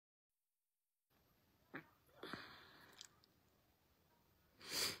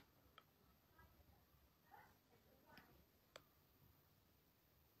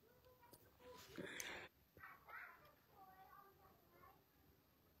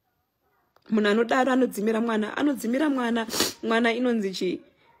Munhu anodaro anodzimira mwana inonzi chii?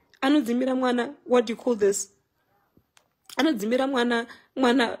 Anodzimira mwana, what do you call this? Anodzimira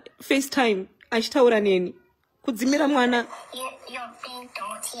mwana FaceTime achitaura neni. Kudzimira mwana. You're being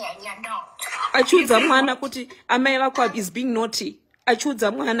naughty and you're not. Achiudza mwana kuti amai vako is being naughty.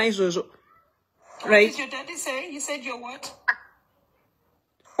 Achiudza mwana izvozvo. Right? What did your daddy say? He said you're what?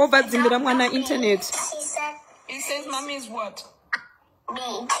 Ovadzimira mwana internet. He says mommy is what?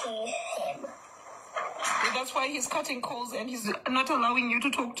 Mean to him. That's why he's cutting calls and he's not allowing you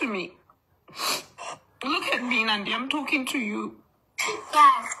to talk to me. Look at me, Nandi. I'm talking to you.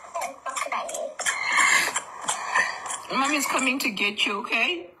 Yeah, I'm looking at you. Mommy's coming to get you,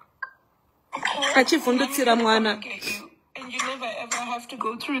 okay? Achivhundutsira mwana. Get you. And you never ever have to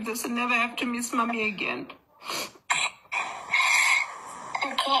go through this and never have to miss mommy again.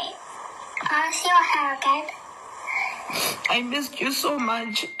 Okay. I'll see your hair again. I missed you so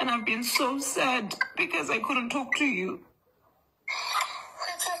much and I've been so sad because I couldn't talk to you.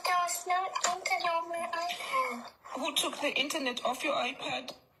 Because there was no internet on my iPad. Who took the internet off your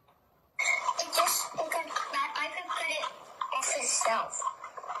iPad? My iPad put it off itself.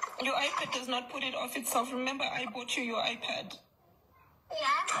 Your iPad does not put it off itself. Remember, I bought you your iPad.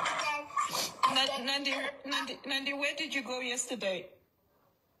 Yeah. Nandi, where did you go yesterday?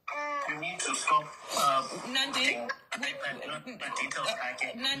 You need to stop. Nandi,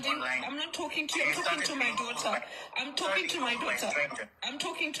 Nandi, I'm not talking to you. I'm talking to my daughter. I'm talking to my daughter.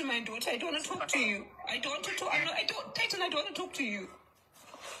 I don't want to talk to you. I don't want to talk. Tytan, I don't want to talk to you.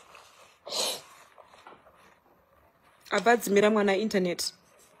 Avadzimira mwana internet.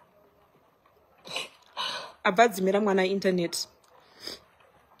 Avadzimira mwana internet.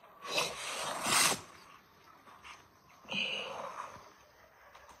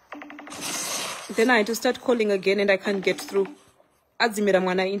 Then I had to start calling again and I can't get through. Adzimira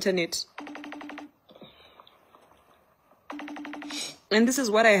mwana internet. And this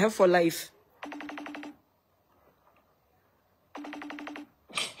is what I have for life.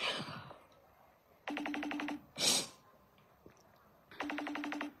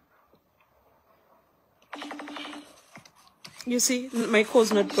 You see, my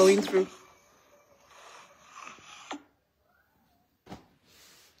call's not going through.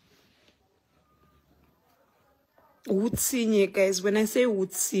 Utsinye, guys. When I say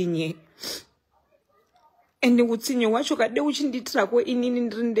utsinye, and utsinye wacho kade uchinditira ko inini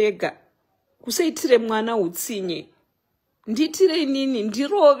ndindega. Kusaitire mwana utsinye. Nditire inini,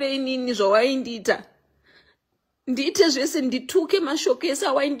 ndirove inini zvawaindita. Ndiite zvese ndituke mashoka ese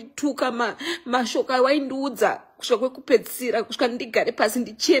awaindituka mashoka awaindiudza kusvika kwekupedzisira kusvika ndigare pasi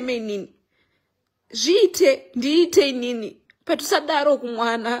ndicheme inini. Ndiite inini. Patusadaro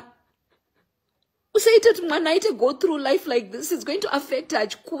kumwana. Usaite kuti mwana aite go through life like this. It's going to affect her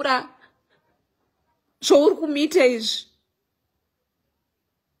achikura. Zvauri kumuita izvi.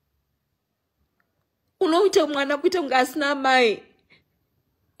 Unoita mwana kuita kunge asina mai.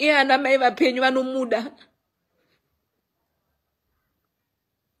 Iye ana mai vapenyu vanomuda.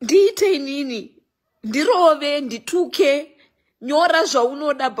 Ndiite inini. Ndirove, ndituke. Nyora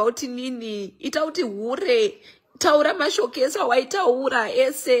zvaunoda about nini. Ita kuti hure. Taura mashoka ese awaitaura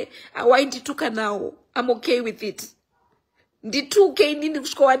ese awaindituka nawo. I'm okay with it. Ndituke inini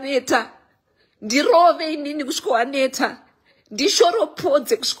kusvika waneta. Ndirove inini kusvika waneta.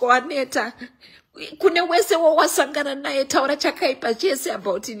 Ndishoropodze kusvika waneta. Kune wese wawasangana naye taura chakaipa chese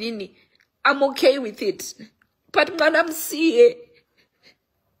about nini. I'm okay with it. But mwana musiye.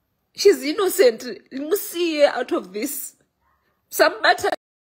 She's innocent. Musiye out of this. Some matter.